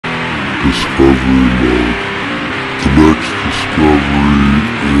discovery mode. The next discovery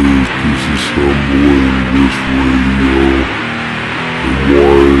is disassembling this radio and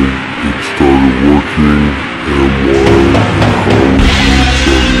why it started working and why and how it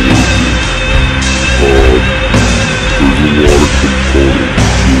started working. There's a lot of components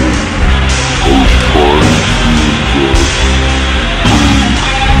to it. I was trying to invent a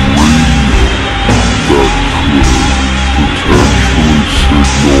radio that could potentially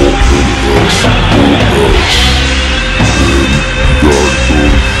signal an SOS, and that goes for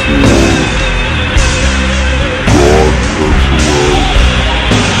God SOS, government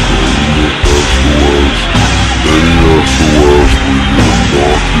SOS, any SOS where you're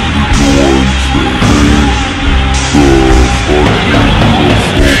knocking your door and say, hey,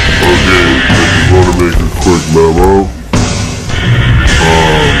 okay, I just want to make a quick memo.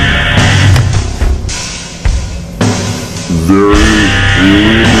 There is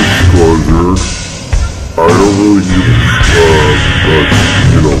alien disclosure. I don't really give a shit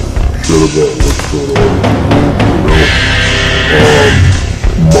about what's going on in the world,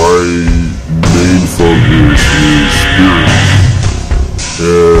 my main focus is spirits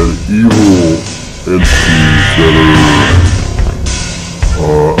and evil entities that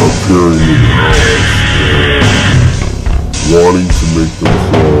are appearing in the house and wanting to make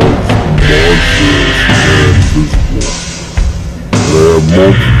themselves monstrous and visible. And I have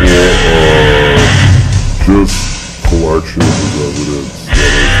multiple just collections of evidence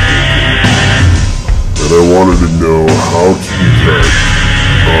that I've taken. And I wanted to know how to detect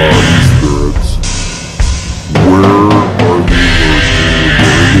these spirits, where are they lurking,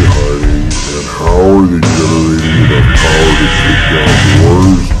 where are they hiding, and how are they generating enough power to kick down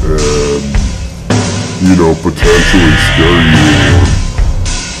doors and, potentially scare you or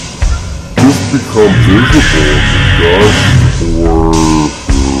just become visible in the dust or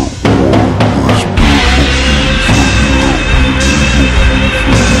spiritual beings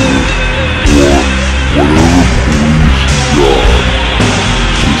or whatever police you got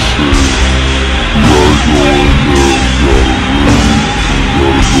to say, we gotta go in there, we gotta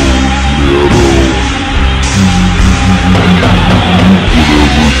raid, we gotta go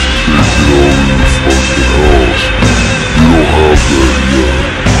whatever's taking over your fucking house. You don't have that yet.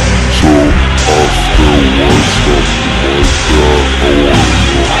 So I'll still want something like that. I want to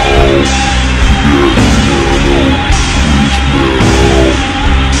know how to get nano, police nano, and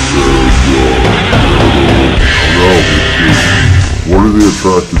what are they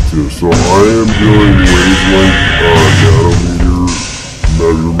attracted to? So I am doing wavelength nanometer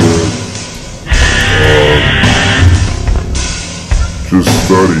measurement, just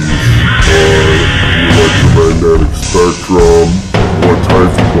studies on the electromagnetic spectrum, what type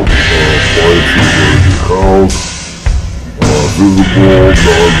of appliances are in your house, visible,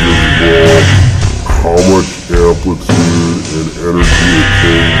 non-visible, how much amplitude and energy it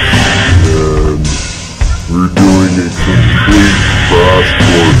takes, and we're doing a complete crash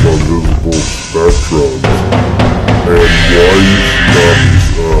course on visible spectrums and why you should not be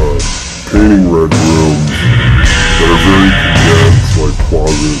painting red rooms that are very condensed, like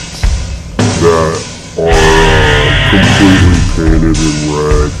closets, that are completely painted in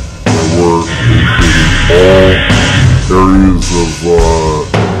red, and we're including all areas of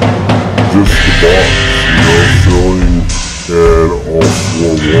just the box, filling and all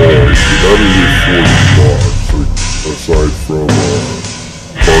four walls. So that is a 40 box, like, aside from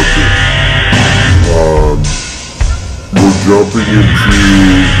carpet. We're jumping into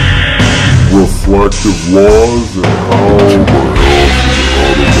reflective laws and how my house and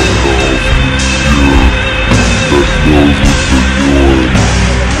out of my house here that knows what they're doing,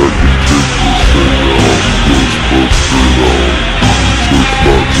 that can take this thing out, Ghostbusters out, so it's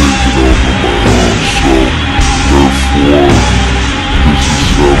not taking over my house. So therefore,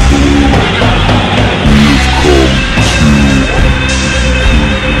 disassembling, we have come to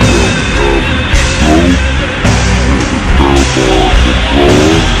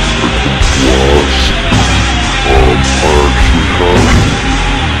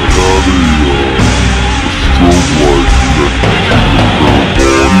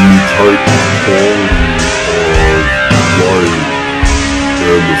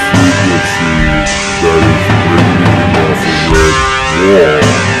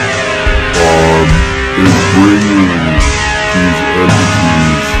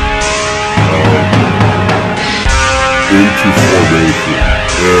into formation,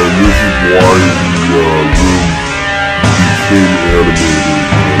 and this is why the room became animated,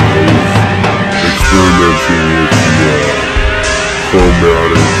 and I was experimenting with the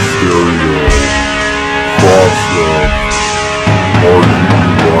chromatic stereo, cross RGB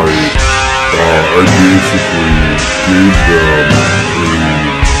light, I basically gave them a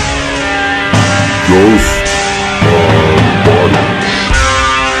ghost body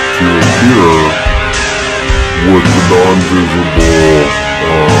to appear with the non-visible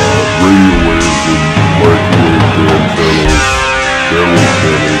radio waves and microwave band channels, bandwidth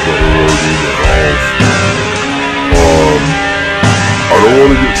channels that are already in the house. I don't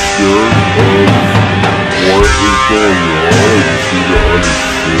want to get scared of what is going on. I just need to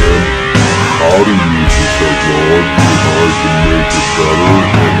understand how to use the technology and how I can make it better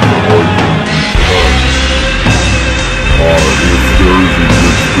and how I can detect if there's a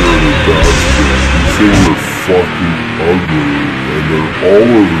good spirit or bad spirit. These things are fucking ugly and they're all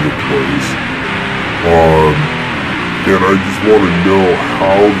over the place. And I just want to know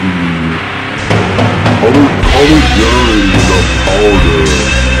how they're generating enough power to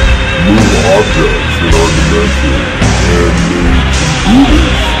move objects in our dimension. And they can do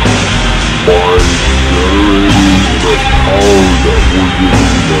this by generating enough power that we're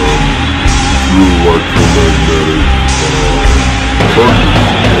giving them through electromagnetic charges.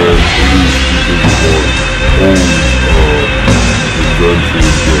 And it is because of our own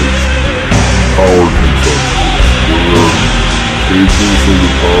inventions of power consumption. We're taking from the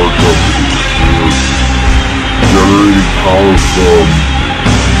power companies. We're generating power from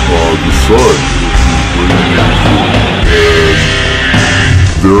the sun, which is radiation. And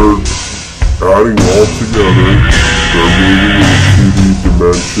they're adding all together. They're moving into the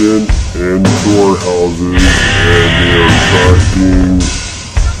dimension into our houses, and they are attracting,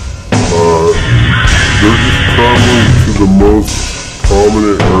 they're just traveling to the most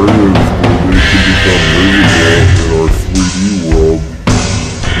prominent areas where they can become visible in our 3D world,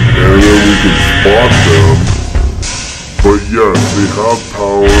 and then we can spot them. But yes, they have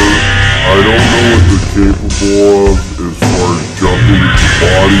power. I don't know what they're capable of as far as jumping into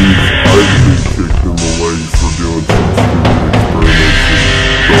bodies. I've been kicked in the legs for doing some stupid experiments in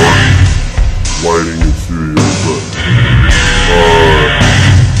dark lighting in studios, but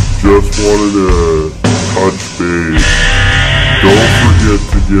just wanted to touch base. Don't forget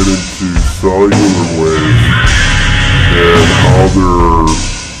to get into cellular waves and how they're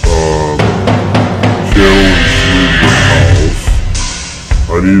channeling through your house.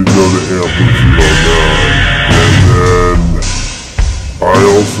 I need to know the amplitude on that. And then I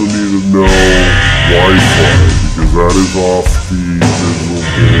also need to know Wi-Fi, because that is off the visible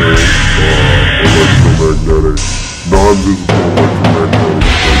electromagnetic, non-visible electromagnetic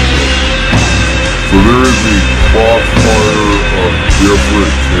spectrum. So there is a crossfire of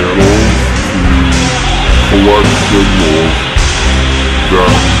different channels to collect signals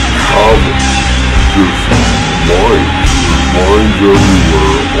that have just lines. There's lines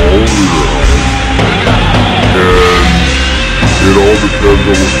everywhere, all over your house. And it all depends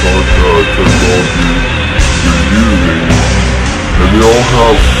on what technology you're using. And they all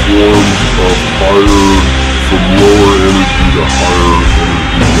have forms of higher, from lower energy to higher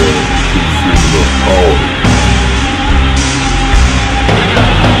energy that consume enough power.